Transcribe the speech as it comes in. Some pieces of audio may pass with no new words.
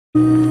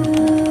I'm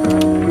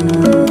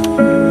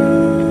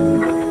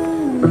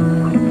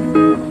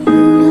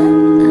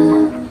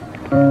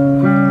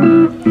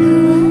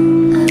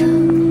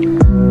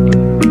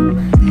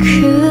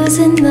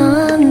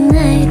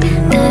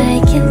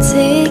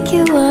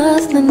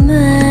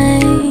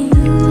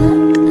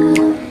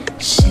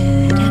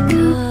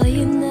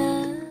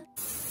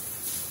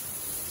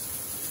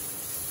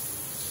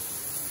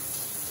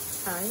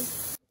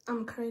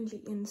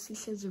currently in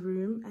Sisha's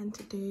room and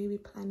today we're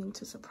planning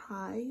to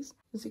surprise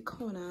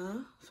Zikho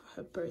for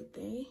her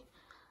birthday.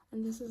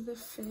 And this is the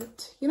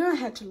fit. You know I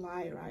had to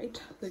lie,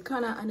 right?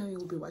 Zikho, I know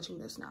you'll be watching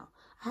this now.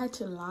 I had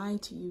to lie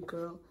to you,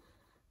 girl,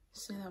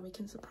 so that we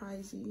can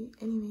surprise you.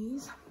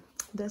 Anyways,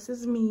 this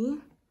is me.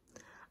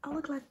 I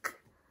look like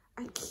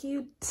a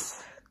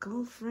cute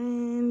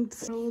girlfriend.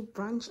 We'll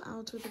brunch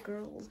out with the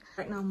girls.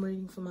 Right now I'm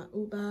waiting for my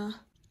Uber.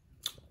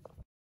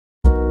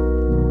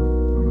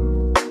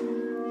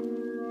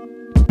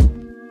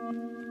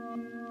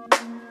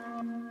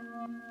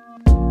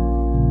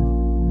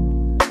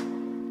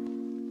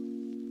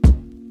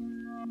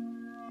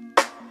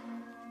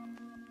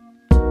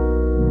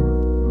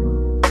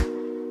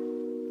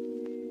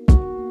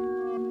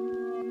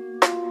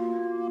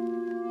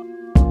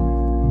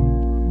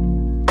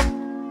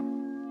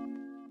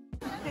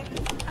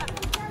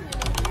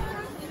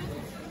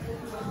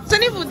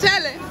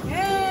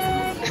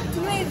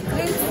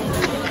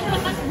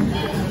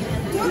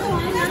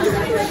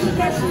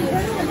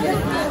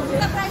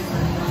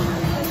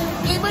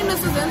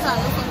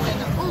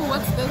 Oh,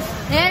 what's this?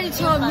 Hey, you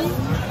told me. I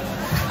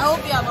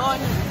hope you have on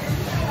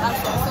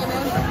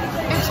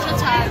extra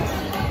time.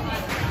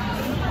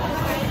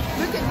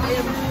 Look at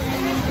him.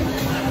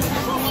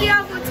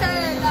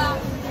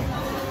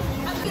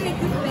 I'm getting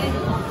good, man.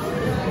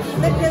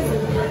 Look at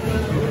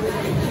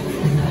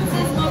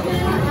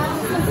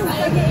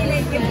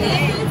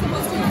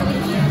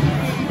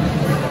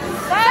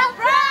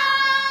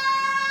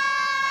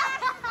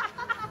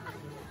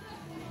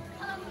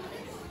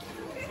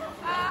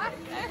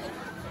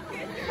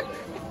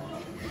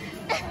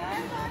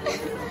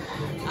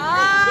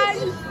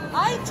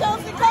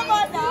Chelsea, come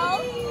on now.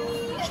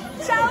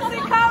 Chelsea,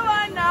 come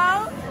on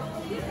now.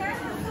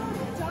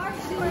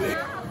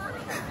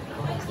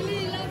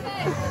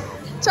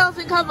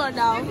 Chelsea, come on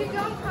now.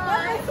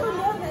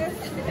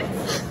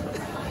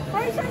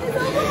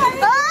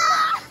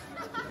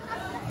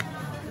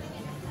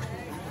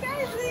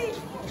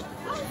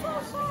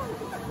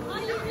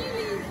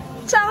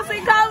 Chelsea,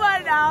 come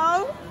on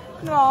now.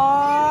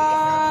 Aww.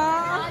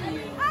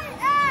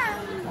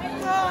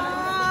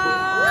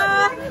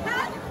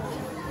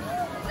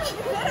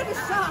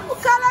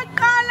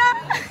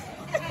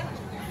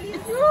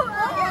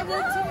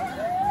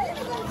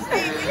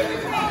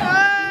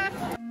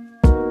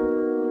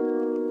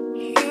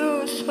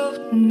 You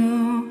so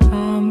know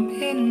I'm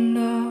in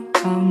love,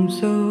 I'm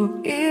so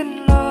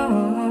in love.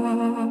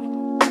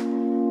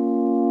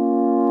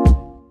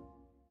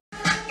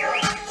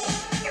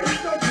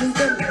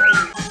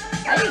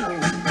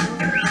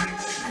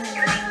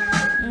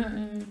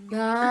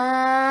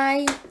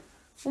 Bye.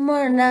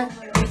 Umurna.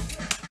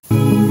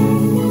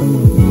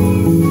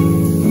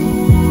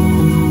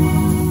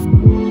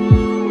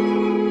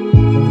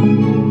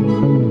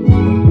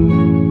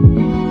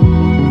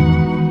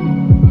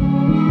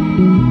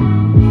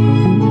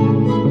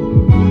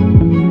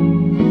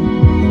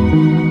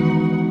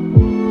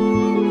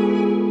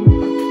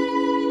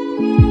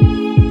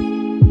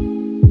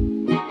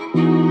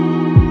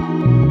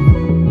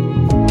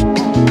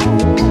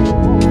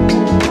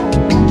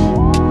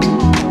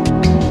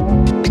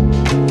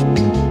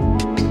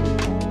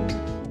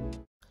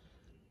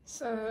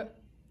 So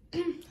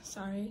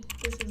sorry,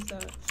 this is the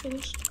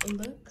finished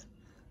look.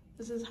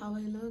 This is how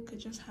I look. I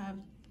just have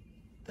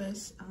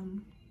this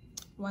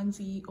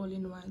onesie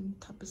all-in-one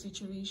type of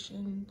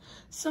situation.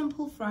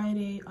 Simple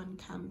Friday on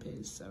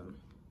campus. So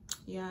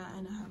yeah,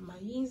 and I have my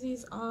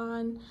Yeezys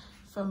on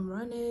from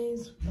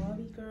Runners,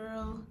 Barbie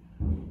girl,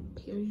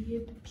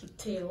 period,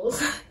 pigtails.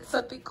 That's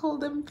what they call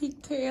them,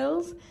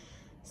 pigtails.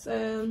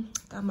 So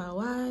got my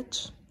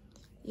watch.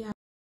 Yeah,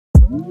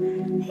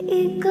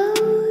 it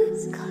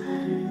goes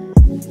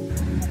close.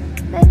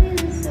 Baby,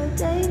 it's so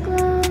day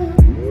glow.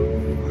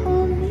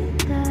 Hold me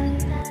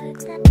tight,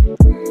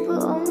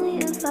 but only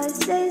if I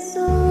say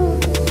so.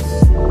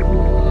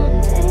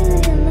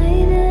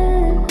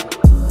 Alienated,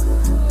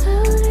 how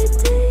would I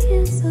take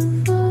it so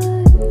far?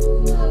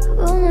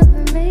 We'll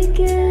never make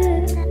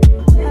it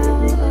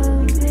out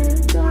of the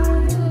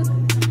dark.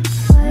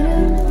 Why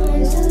don't we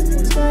just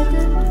start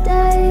the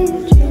day?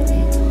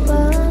 Dreaming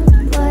about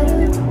wide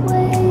awake,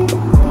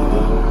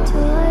 waiting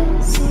till I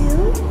see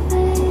your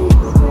face.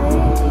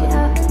 Maybe the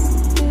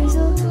atmosphere's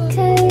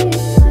okay.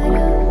 Why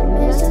don't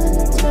we just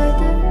start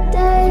the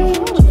day?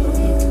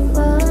 Dreaming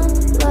about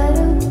wide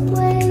awake.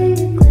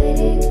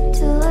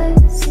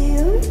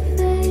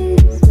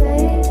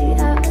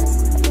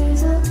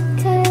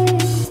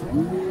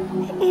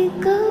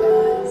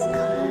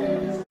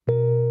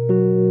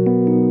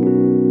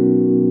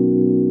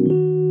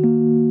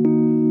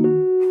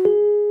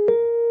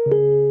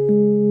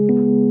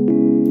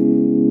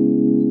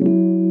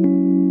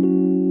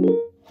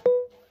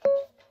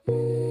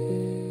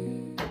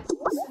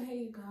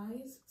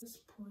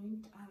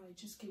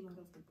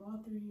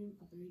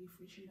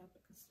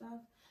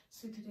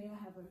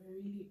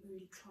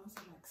 already class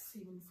at like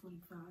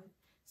 7:45,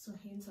 so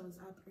hence I was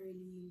up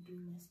early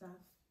doing my stuff.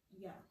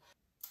 Yeah,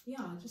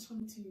 I just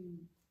wanted to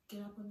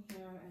get up on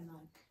here and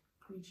like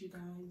greet you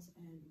guys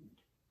and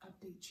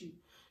update you.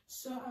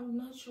 So I'm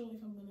not sure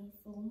if I'm gonna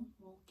film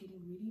while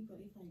getting ready, but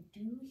if I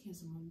do,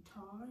 here's a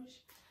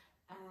montage.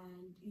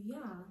 And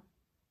yeah,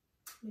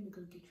 let me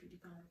go get ready,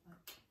 guys.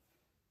 Like,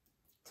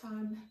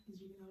 time is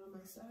really not on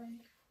my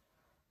side.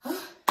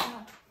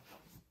 Yeah.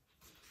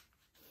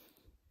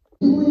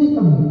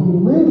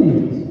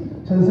 Oblivious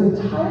to this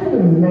entire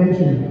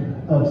dimension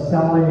of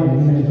selling and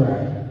human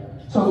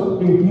interaction. So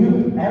if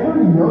you've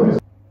ever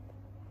noticed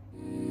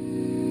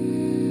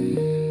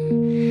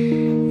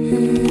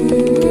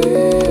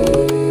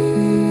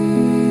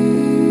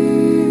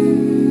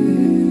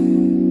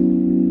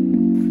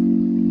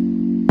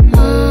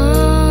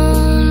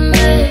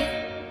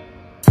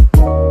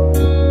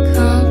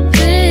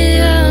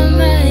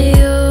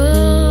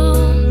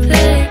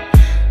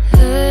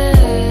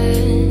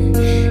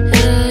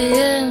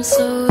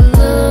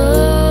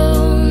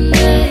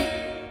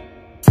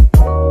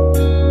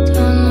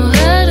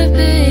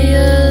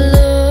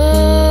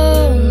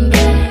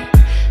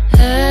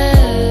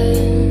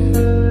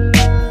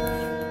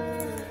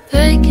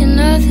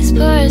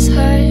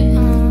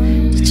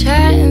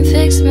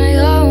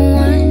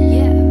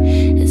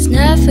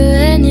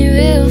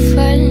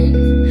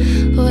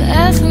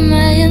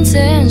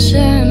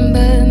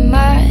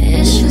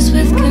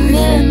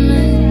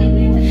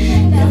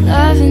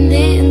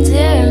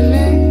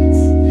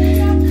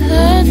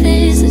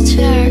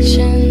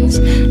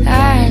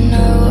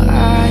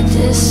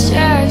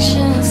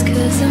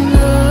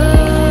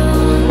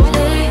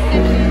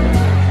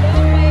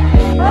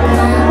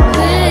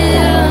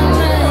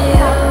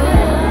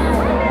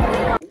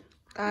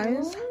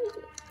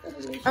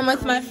I'm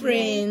with my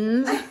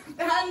friends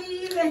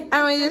and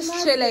we're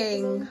just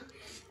chilling.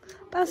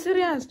 But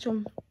serious,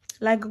 chum.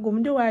 Like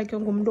gumdu wa kyo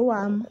gumdu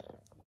wam.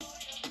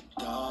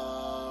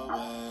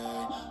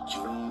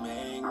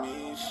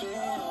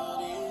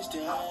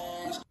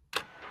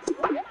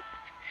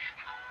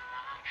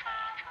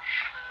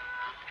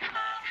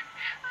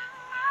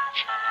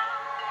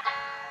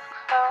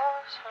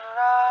 Close your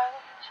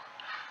eyes.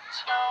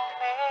 Tell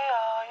me,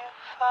 are you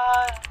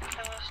fine?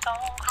 Please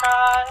don't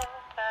cry,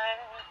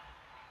 babe.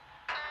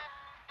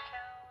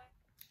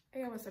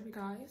 Hey, what's up, you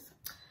guys?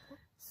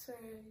 So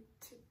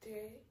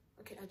today,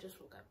 okay, I just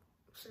woke up.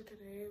 So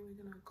today we're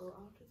gonna go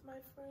out with my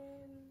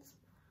friends,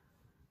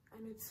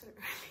 and it's so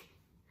early.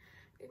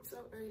 It's so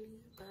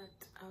early,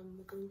 but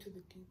we're going to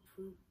the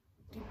Deepbrew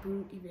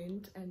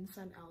event, and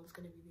Sun L is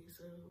gonna be there.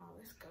 So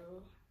let's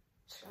go,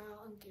 chill,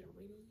 and get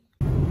ready.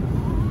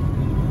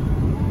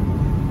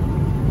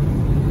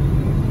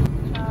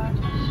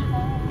 Just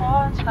one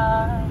more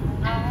time.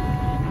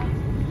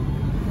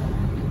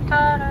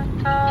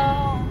 Da-da-da.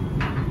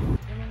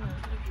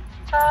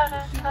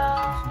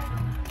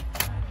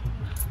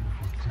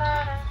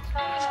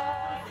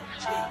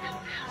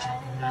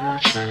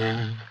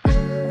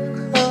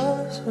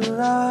 Close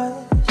your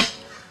eyes.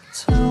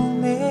 Tell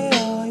me,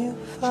 are you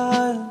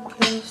fine?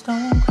 Please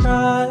don't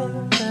cry,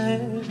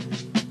 babe.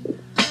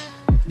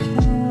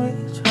 Can we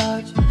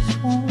try just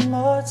one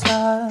more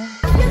time?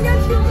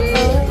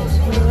 Close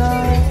your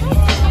eyes.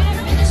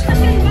 Tell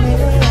me,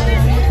 are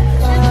you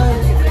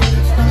fine?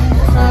 Please don't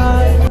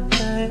cry,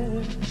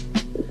 babe.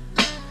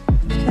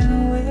 Can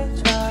we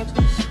try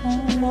just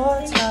one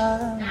more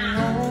time?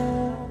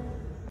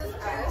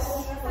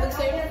 Looks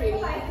very pretty.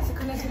 So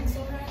connecting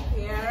right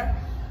here.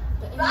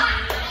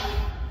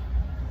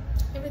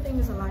 Everything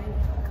is aligned.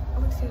 It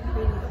looks very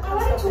pretty.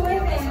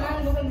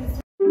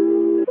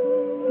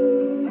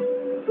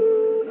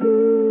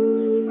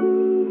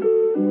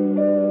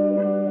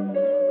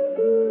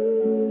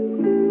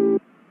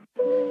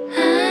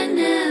 I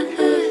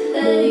never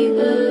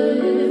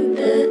favored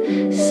the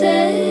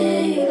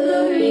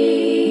savory.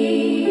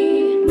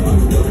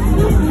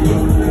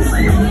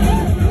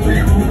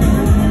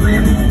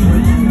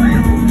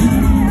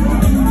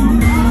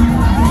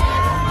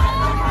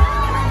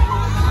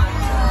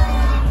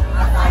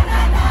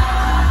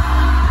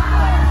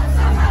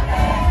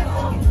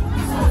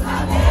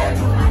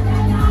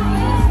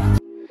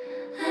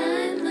 I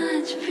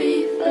much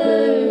prefer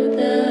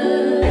the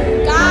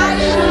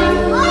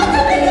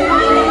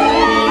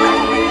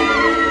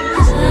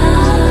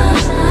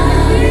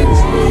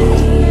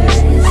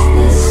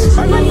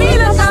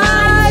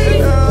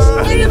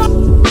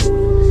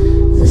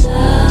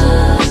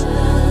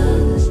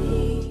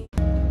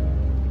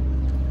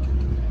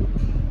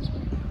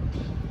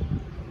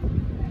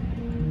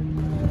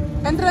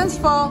Entrance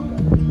for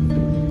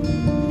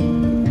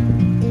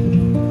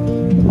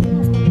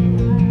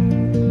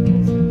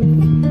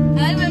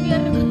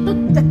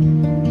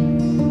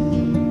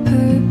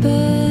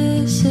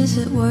purpose. Is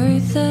it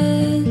worth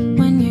it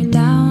when you're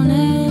down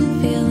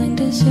and feeling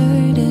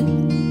deserted?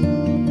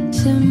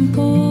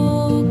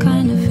 Simple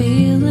kind of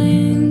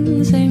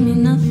feelings, they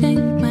mean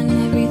nothing when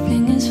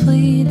everything is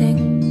fleeting.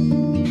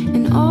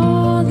 And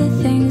all the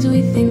things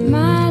we think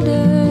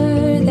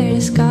matter, they're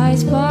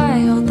disguised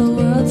by all the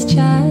world's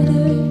chatter.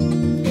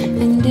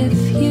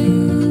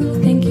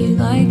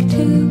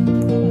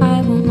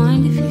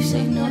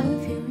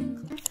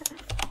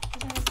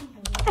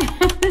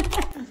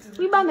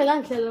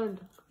 Fragile.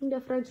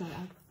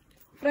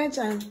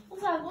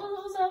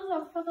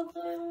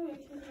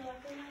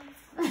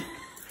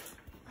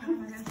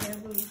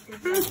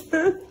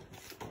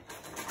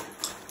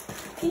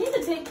 You need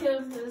to take care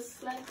of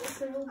this, like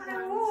it's a real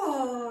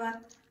plant.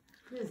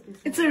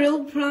 It's a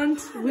real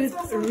plant with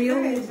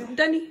real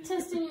Danny,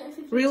 Testing it if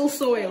you real take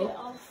soil. care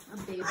of a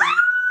baby.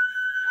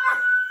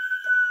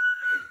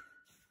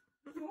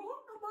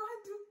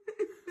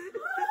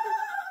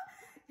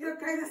 You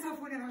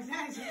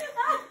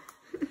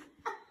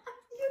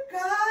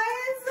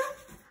guys,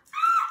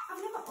 I've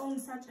never owned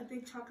such a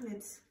big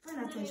chocolate.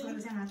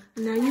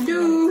 Now you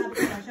do.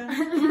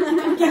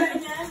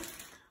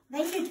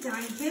 Then you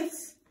dunk it.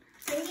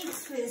 Then you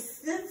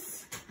twist it.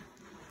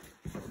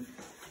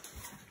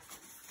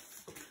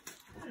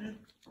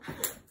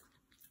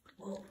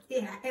 Oh,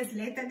 yeah, it's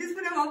later. This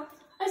one,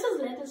 It's just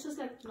lit, it's just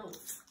like, no.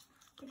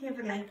 okay,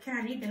 but like, can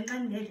I read them?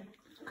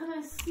 Can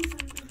I see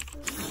something?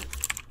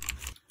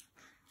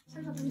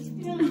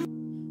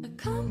 A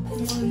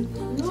compass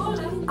with no a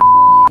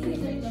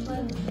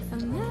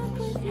map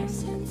with no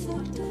sense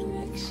of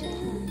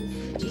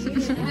direction.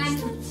 Just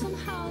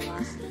somehow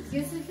lost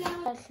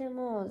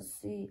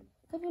it.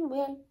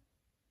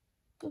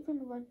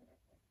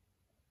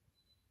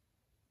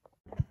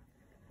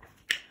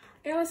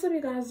 Hey, what's up,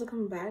 you guys?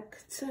 Welcome back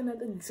to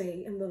another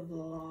day in the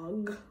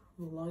vlog.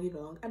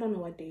 I don't know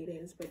what day it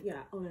is, but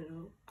yeah, I don't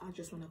know. I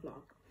just want to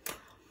vlog.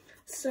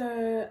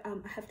 So I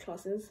have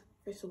classes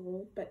first of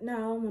all, but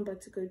now I'm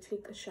about to go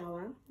take a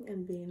shower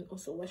and then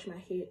also wash my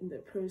hair in the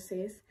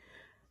process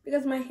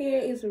because my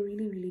hair is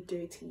really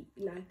dirty.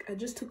 Like, I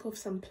just took off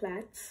some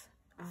plaits,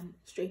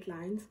 straight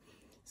lines,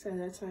 so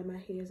that's why my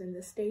hair is in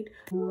this state.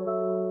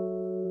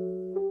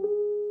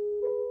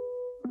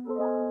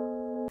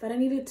 But I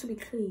need it to be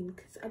clean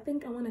because I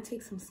think I want to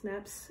take some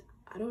snaps.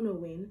 I don't know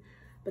when,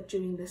 but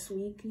during this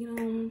week, you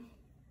know,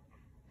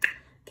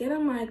 get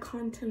on my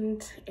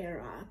content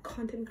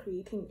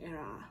creating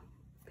era,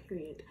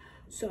 period.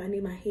 So I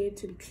need my hair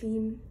to be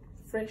clean,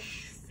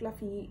 fresh,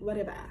 fluffy,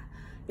 whatever,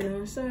 you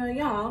know. So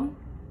yeah,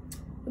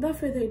 without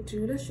further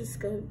ado, let's just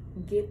go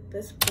get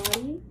this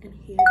body and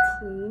hair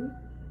clean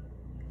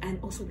and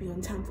also be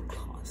on time for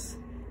class,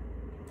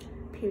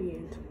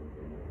 period.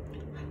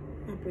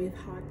 My breath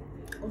hot.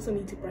 Also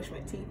need to brush my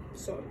teeth,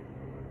 so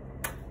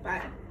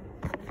bye.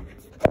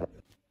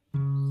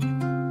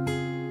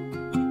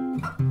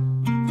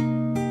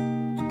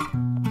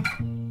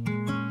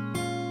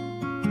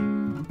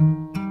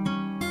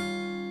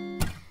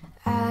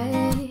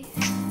 I've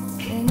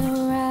been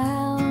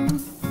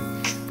around,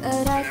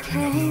 but I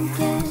can't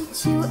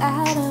get you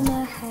out of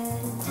my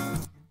head.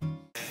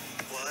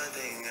 One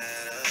thing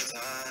at a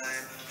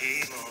time,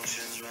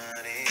 emotions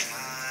running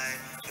high,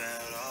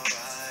 felt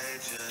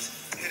alright,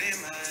 just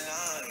hitting my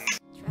line.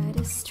 Try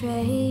to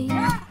stray,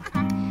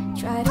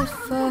 try to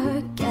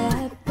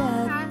forget,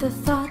 but the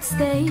thoughts,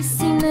 they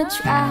seem to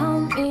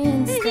drown me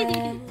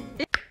instead.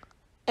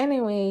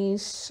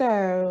 Anyways,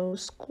 so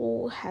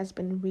school has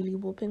been really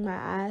whooping my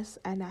ass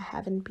and I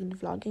haven't been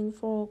vlogging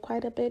for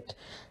quite a bit.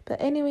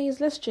 But anyways,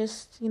 let's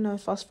just, you know,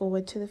 fast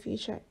forward to the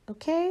future.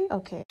 Okay. I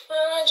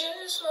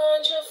just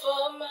want you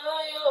for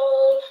my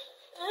own.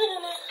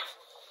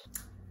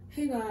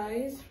 Hey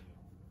guys,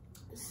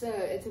 so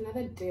it's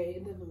another day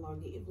in the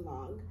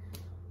vlog,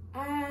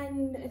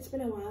 and it's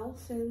been a while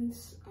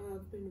since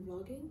I've been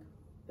vlogging.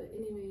 But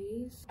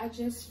anyways, I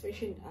just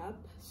freshened up,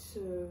 so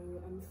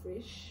I'm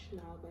fresh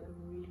now, but I'm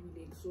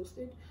really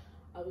exhausted.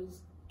 I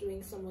was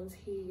doing someone's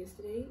hair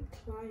yesterday,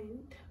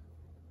 client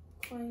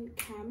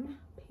cam,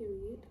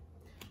 period.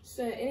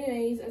 So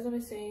anyways, as I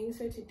was saying,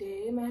 so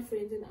today my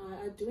friends and I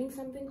are doing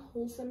something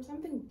wholesome,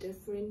 something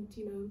different,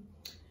 you know.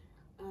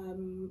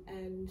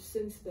 And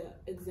since the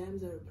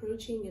exams are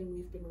approaching and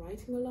we've been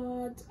writing a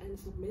lot and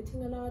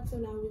submitting a lot, so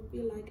now we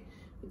feel like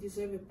we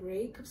deserve a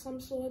break of some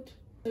sort.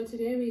 So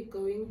today we're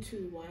going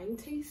to wine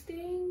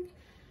tasting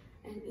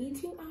and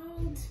eating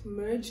out,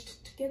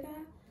 merged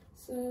together.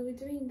 So we're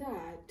doing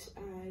that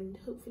and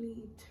hopefully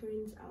it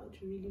turns out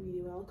really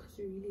well because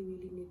we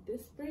really need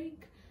this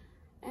break.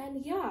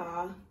 And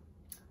yeah,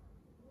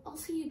 I'll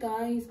see you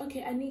guys.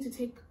 Okay, I need to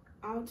take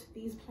out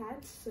these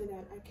plaits so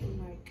that I can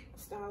like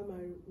style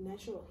my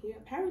natural hair.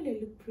 Apparently I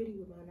look pretty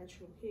with my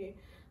natural hair.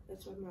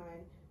 That's what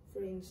my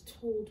friends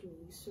told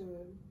me.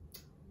 So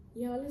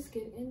yeah, let's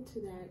get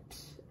into that.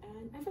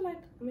 And I feel like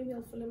maybe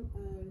I'll film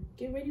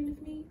get ready with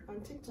me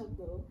on TikTok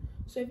though.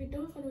 So if you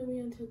don't follow me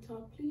on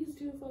TikTok, please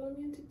do follow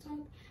me on TikTok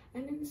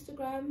and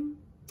Instagram.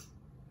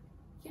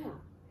 Yeah.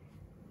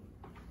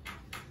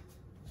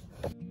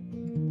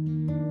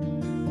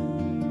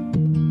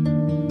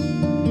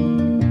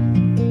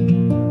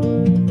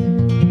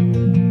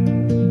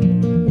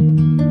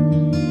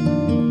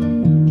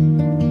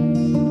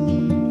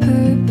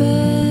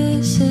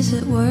 Purpose, is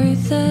it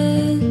worth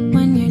it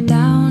when you're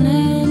down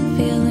and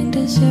feeling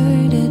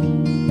deserted?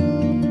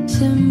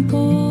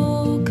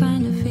 Simple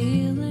kind of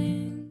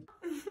feeling.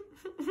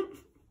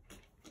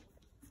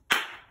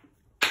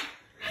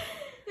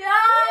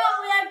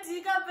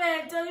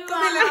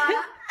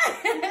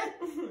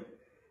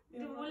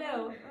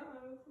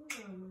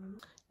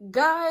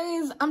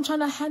 guys, I'm trying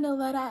to handle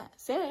that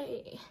ass.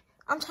 Hey,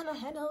 I'm trying to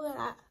handle that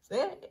ass.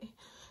 Hey.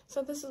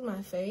 So this is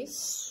my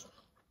face.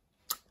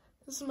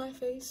 This is my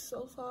face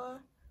so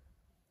far.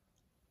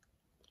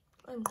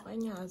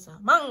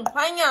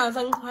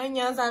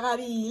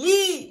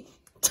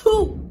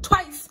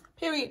 Twice,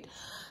 period.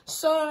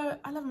 So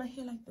I love my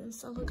hair like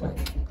this. I look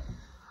like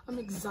I'm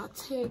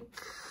exotic,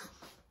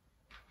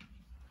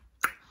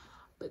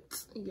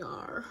 but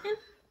yar.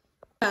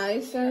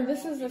 Guys, so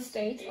this is the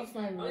state of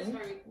my room.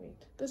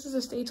 This is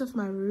the state of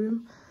my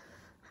room.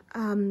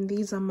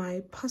 These are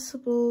my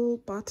possible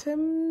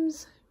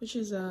bottoms, which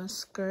is a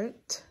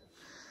skirt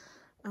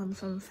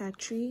from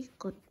factory.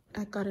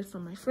 I got it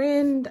from my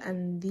friend,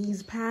 and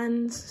these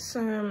pants.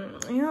 So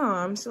yeah,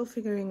 I'm still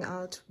figuring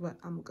out what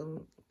I'm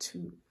going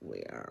to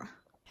wear.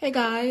 Hey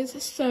guys,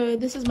 so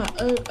this is my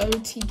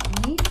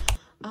OOTD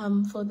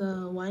for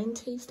the wine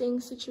tasting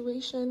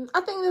situation.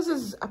 I think this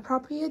is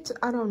appropriate.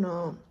 I don't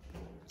know,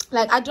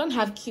 like I don't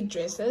have cute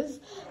dresses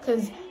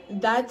because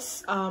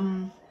that's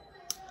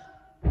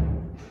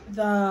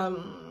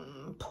the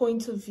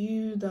point of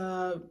view,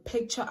 the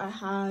picture I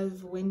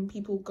have when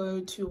people go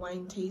to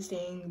wine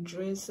tasting.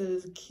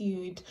 Dresses,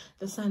 cute,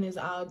 the sun is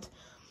out,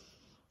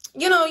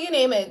 you know, you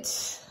name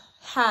it,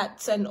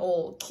 hats and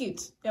all,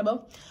 cute, yeah,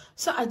 bro.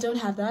 So I don't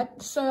have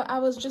that, so I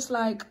was just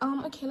like,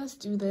 okay, let's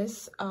do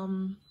this. I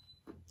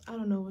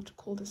don't know what to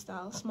call the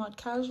style, smart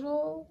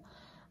casual,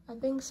 I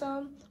think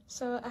so.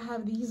 So I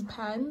have these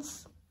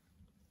pants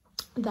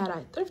that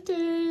I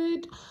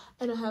thrifted,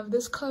 and I have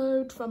this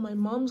coat from my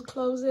mom's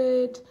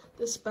closet,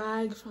 this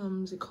bag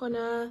from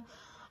Zikho,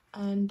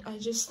 and I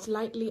just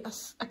lightly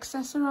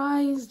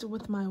accessorized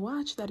with my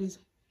watch that is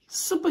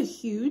super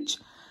huge.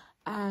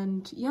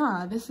 And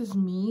yeah, this is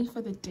me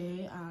for the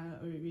day. I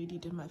already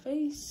did my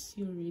face,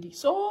 you already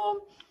saw.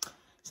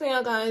 So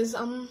yeah guys,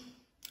 I'm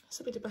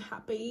super duper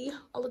happy.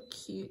 I look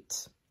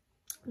cute.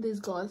 These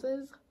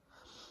glasses,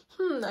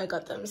 I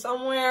got them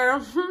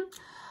somewhere.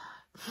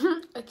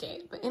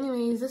 Okay, but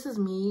anyways, this is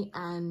me,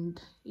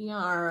 and yeah,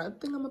 I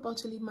think I'm about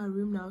to leave my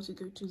room now to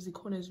go to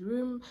Zikho's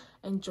room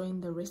and join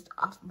the rest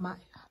of my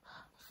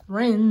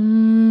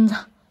friends.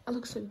 I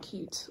look so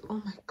cute.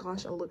 Oh my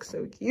gosh, I look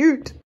so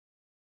cute.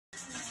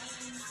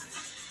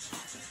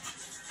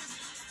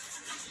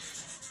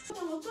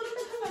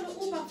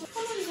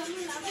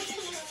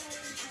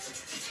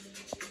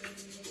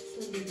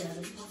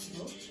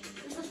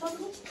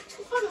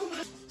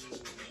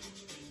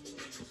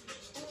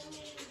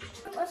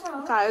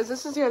 Guys,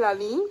 this is your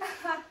Lali.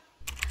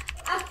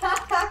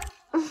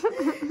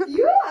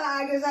 You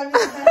are because I'm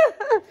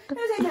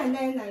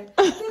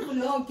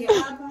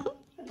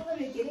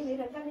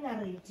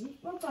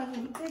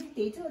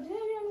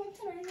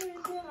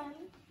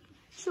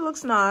She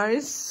looks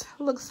nice.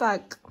 Looks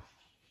like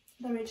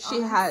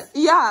she had,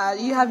 yeah,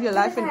 you have your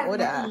life in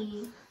order.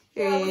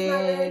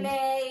 And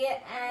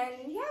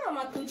yeah,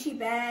 my Gucci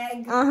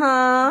bag.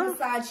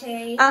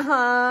 Versace.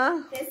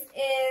 This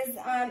is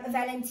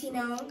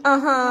Valentino.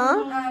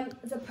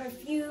 The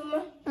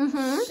perfume.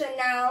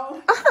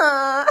 Chanel.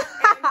 And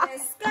the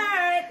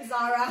skirt,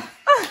 Zara.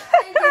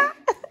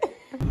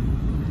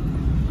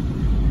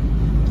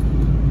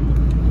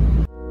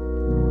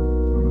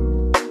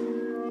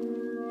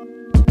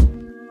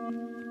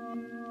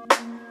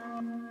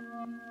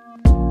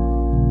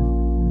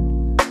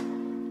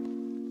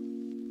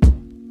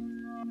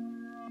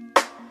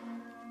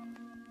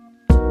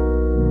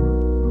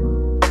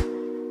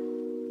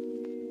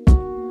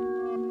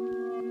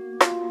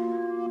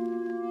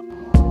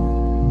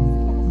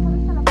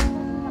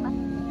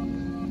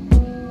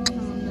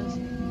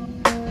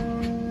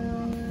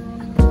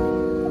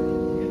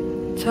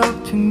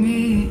 Talk to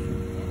me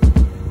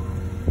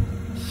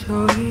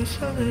so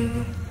easily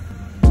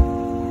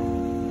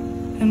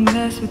and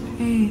mess with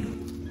me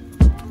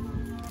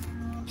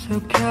so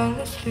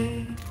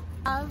carelessly.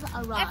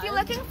 If you're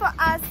looking for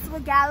us, we're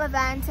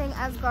gallivanting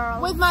as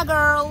girls. With my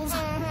girls,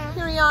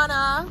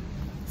 Rihanna.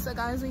 So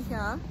guys, we're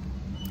here.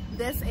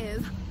 This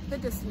is the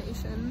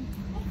destination,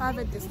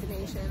 private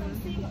destination.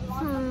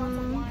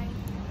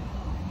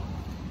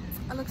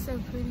 I look so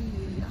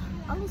pretty.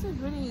 I look so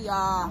pretty.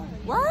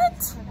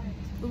 What?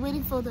 We're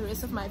waiting for the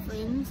rest of my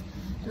friends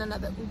and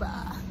another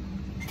Uber.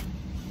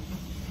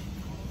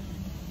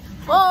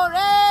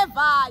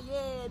 Forever,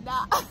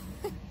 yeah.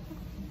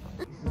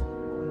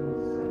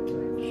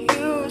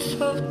 You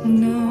so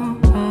know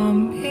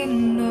I'm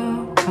in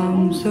love.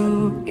 I'm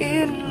so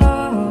in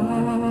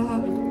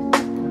love.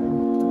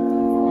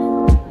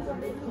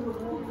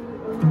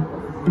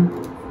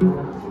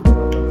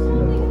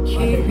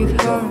 Keep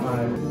with her,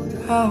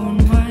 I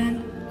won't mind.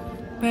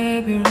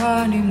 Baby,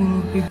 running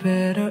will be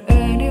better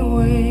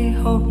anyway.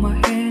 Hold my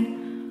hand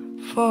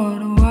for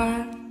a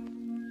while,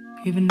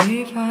 even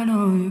if I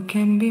know you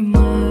can be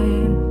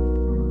mine.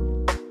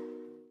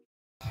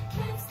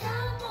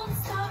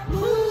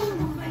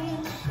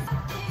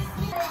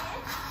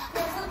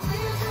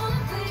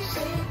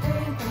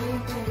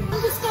 I'm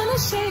just gonna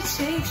shake,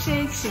 shake,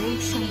 shake,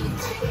 shake, shake.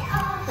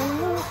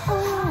 Oh,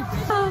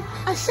 oh, oh,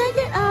 I shake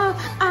it up.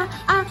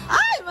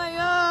 My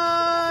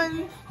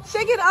own.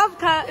 take it off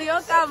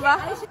your camera.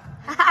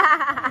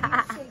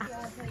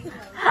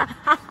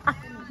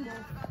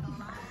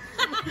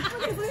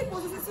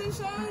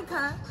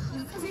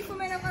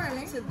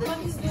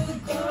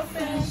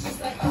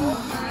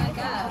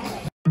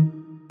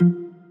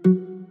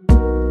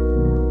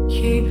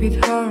 Keep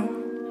it hard,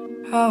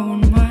 I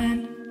won't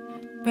mind.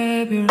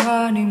 Baby,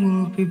 running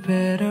will be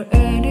better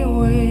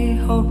anyway.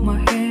 Hold my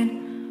hand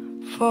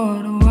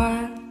for a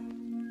while,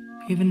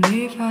 even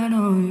if I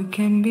know you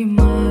can be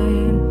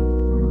mine.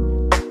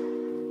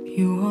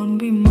 You won't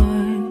be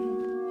mine.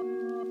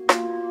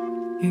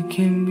 You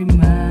can be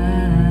mine.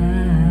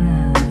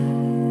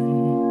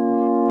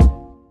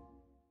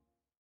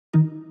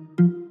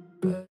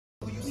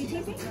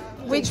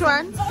 Which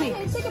one?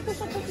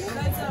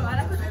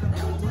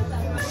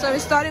 So we're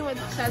starting with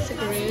classic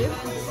red.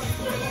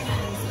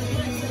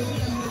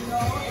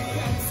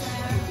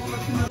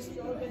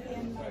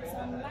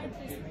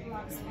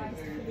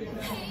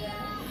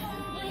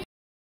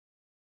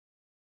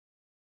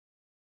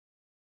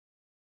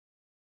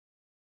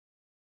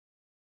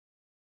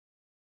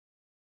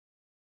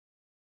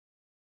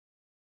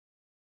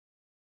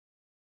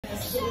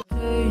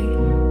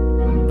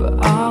 But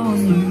I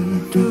want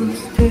you to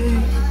stay.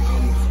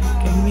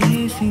 Keep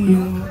missing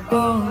you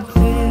all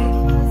day.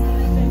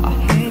 I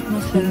hate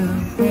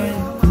myself when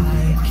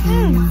I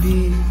can't be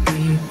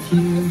with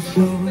you,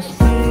 so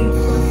stay.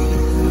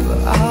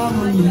 But I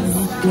want you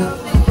to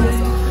stay.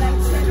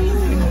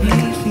 Keep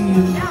missing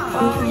you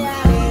all day.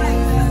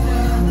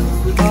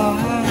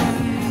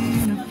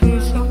 I feel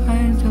so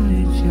fine to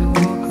let you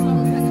walk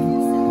away.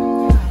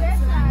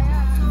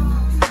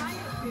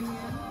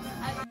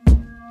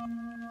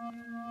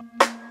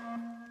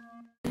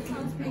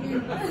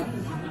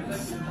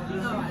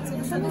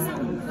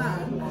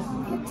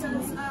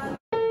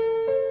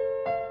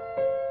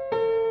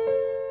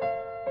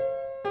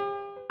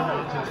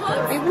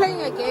 We're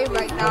playing a game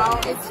right now.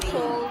 It's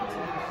called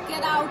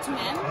Get Out,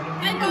 man.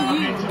 I know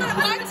you.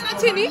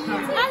 Itini? I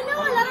know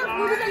a lot of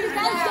movies and you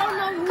guys don't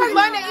know movies. Come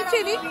on,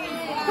 Itini.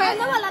 I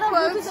know a lot of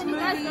movies and you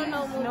guys don't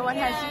know movies. No one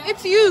has.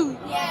 It's you.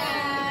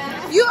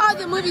 Yeah. You are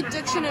the movie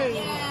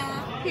dictionary.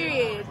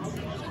 Period.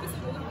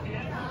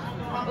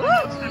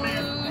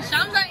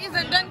 Shamsa is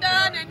a dun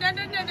dun and dun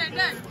dun dun dun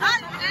dun.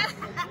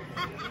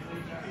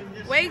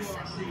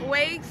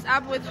 Wakes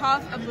up with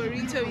half a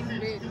burrito in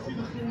bed.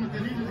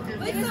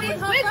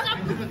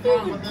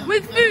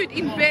 With food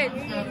in bed.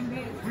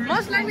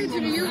 Most likely to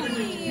be you.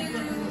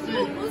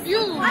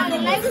 You. No,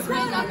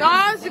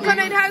 Zikho,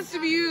 it has to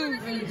be you.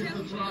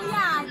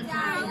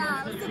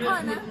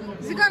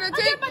 Zikho,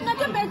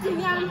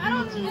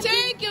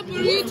 take your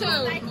burrito.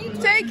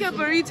 Take your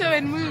burrito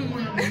and move.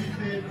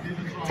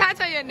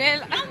 Tata your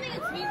nail. I don't think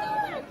it's me though,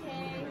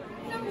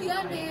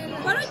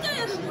 but okay.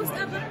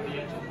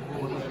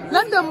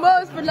 Not the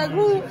most, but like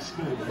who?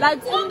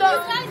 Like from the. I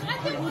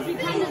think it would be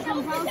kind of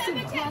compulsive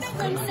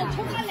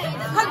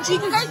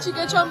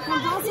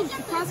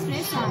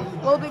cross-dresser.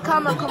 Will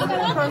become a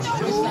cross-dresser.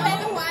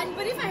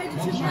 But if I had to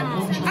choose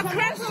one, A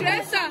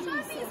cross-dresser.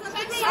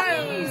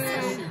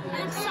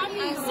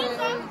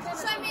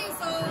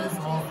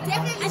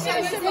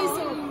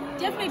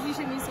 Definitely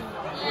Shamiso.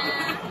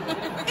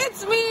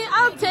 It's me.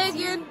 I'll take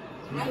it.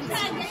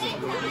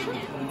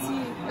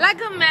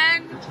 Like a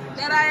man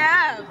that I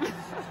am.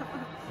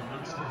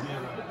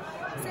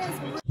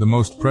 The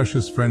most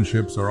precious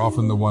friendships are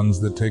often the ones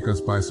that take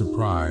us by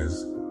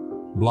surprise,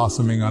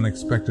 blossoming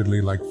unexpectedly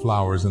like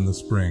flowers in the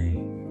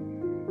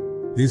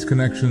spring. These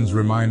connections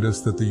remind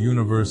us that the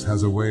universe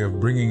has a way of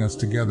bringing us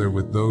together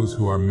with those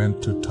who are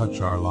meant to touch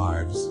our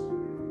lives,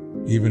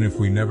 even if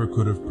we never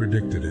could have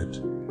predicted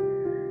it.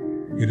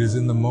 It is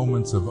in the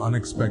moments of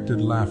unexpected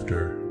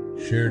laughter,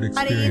 shared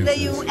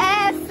experiences,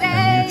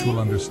 and mutual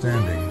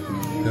understanding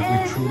that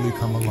we truly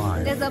come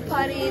alive and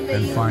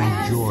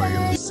find joy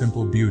in the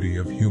simple beauty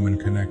of human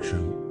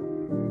connection.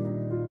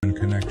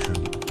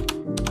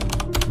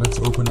 Let's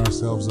open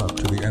ourselves up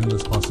to the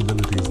endless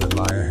possibilities that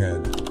lie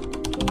ahead,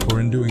 for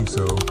in doing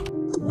so,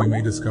 we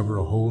may discover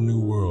a whole new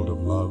world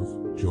of love,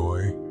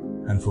 joy,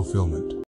 and fulfillment.